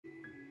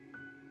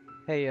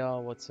Hey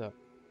y'all, what's up?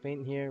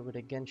 Faint here with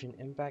a Genshin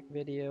Impact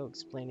video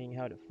explaining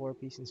how the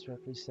 4-piece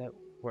instructor set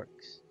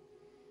works.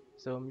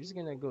 So I'm just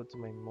gonna go to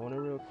my Mona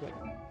real quick,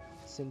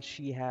 since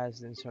she has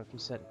the instructor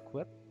set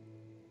equipped.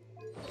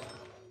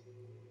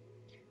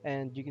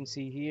 And you can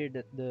see here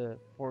that the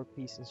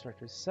 4-piece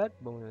instructor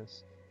set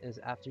bonus is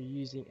after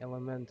using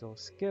elemental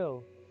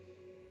skill,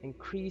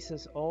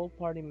 increases all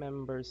party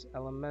members'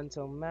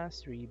 elemental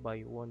mastery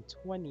by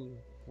 120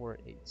 for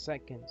 8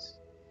 seconds.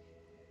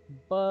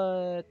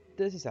 But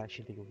this is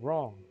actually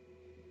wrong.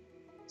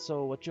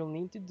 So what you'll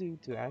need to do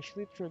to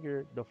actually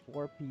trigger the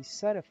 4-piece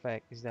set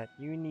effect is that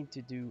you need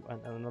to do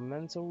an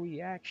elemental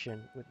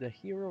reaction with the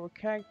hero or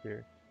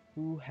character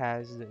who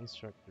has the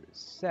instructor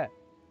set.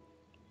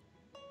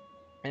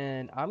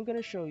 And I'm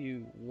gonna show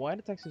you why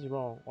the text is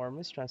wrong or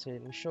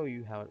mistranslated and show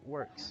you how it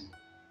works.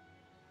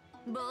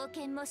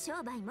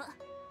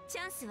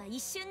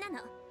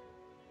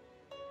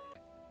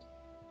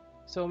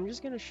 So I'm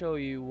just gonna show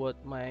you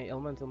what my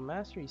elemental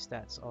mastery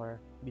stats are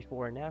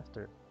before and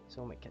after.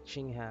 So my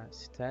catching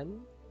has 10,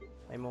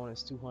 my Mona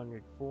is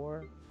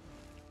 204,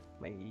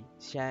 my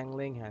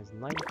Xiangling has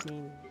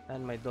 19,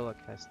 and my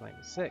Dolok has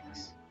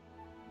 96.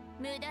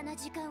 And I'm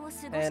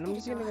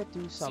just gonna go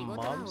through some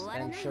mobs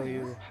and show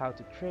you how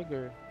to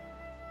trigger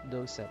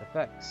those set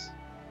effects.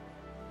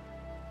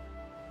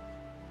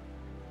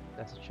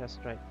 That's a chest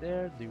right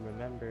there, do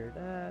remember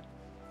that.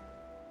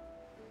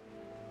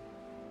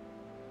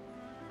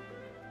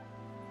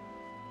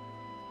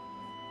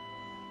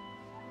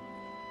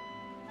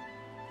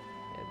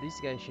 Yeah, these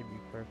guys should be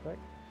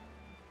perfect.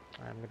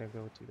 I'm gonna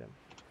go to them.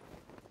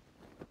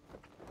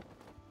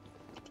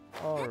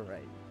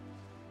 Alright.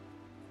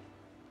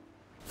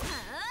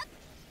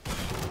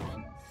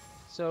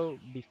 So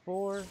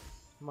before,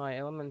 my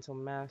elemental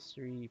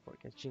mastery for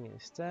catching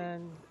is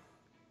 10,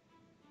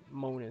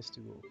 Mona is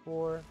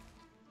 204,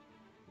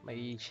 my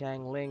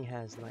Xiangling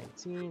has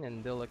 19,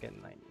 and Diluc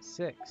at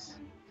 96.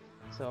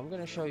 So I'm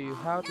gonna show you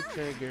how to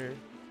trigger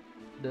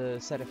the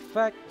set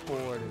effect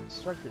for the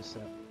instructor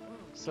set.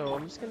 So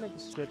I'm just gonna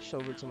switch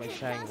over to my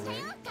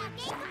Xiangling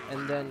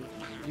and then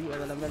do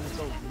an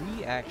elemental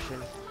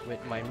reaction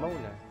with my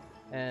Mona.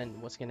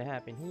 And what's gonna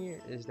happen here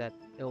is that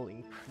it'll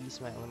increase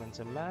my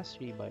elemental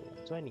mastery by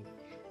 120.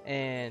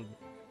 And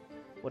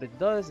what it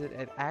does is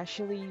it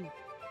actually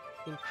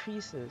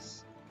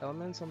increases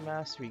elemental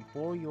mastery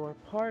for your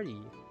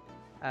party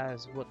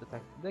as what the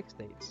text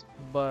dictates.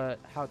 But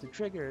how to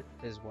trigger it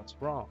is what's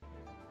wrong.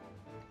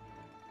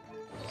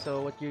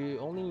 So what you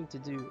only need to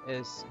do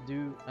is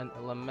do an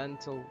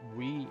elemental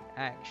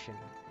reaction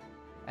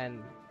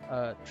and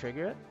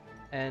trigger it,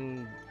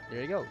 and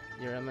there you go,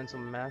 your elemental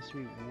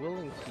mastery will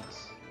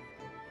increase.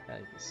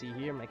 You can see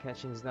here my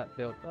catching is not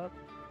built up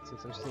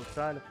since I'm still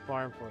trying to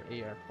farm for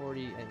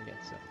AR40 and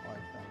get some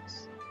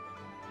artifacts.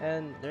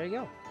 And there you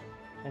go,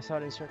 that's how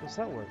the instructor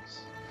set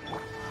works.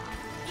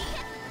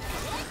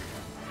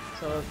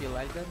 So if you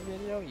like that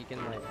video, you can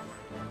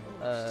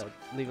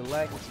leave a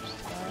like and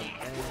subscribe,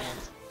 and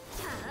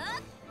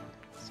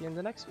see you in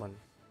the next one.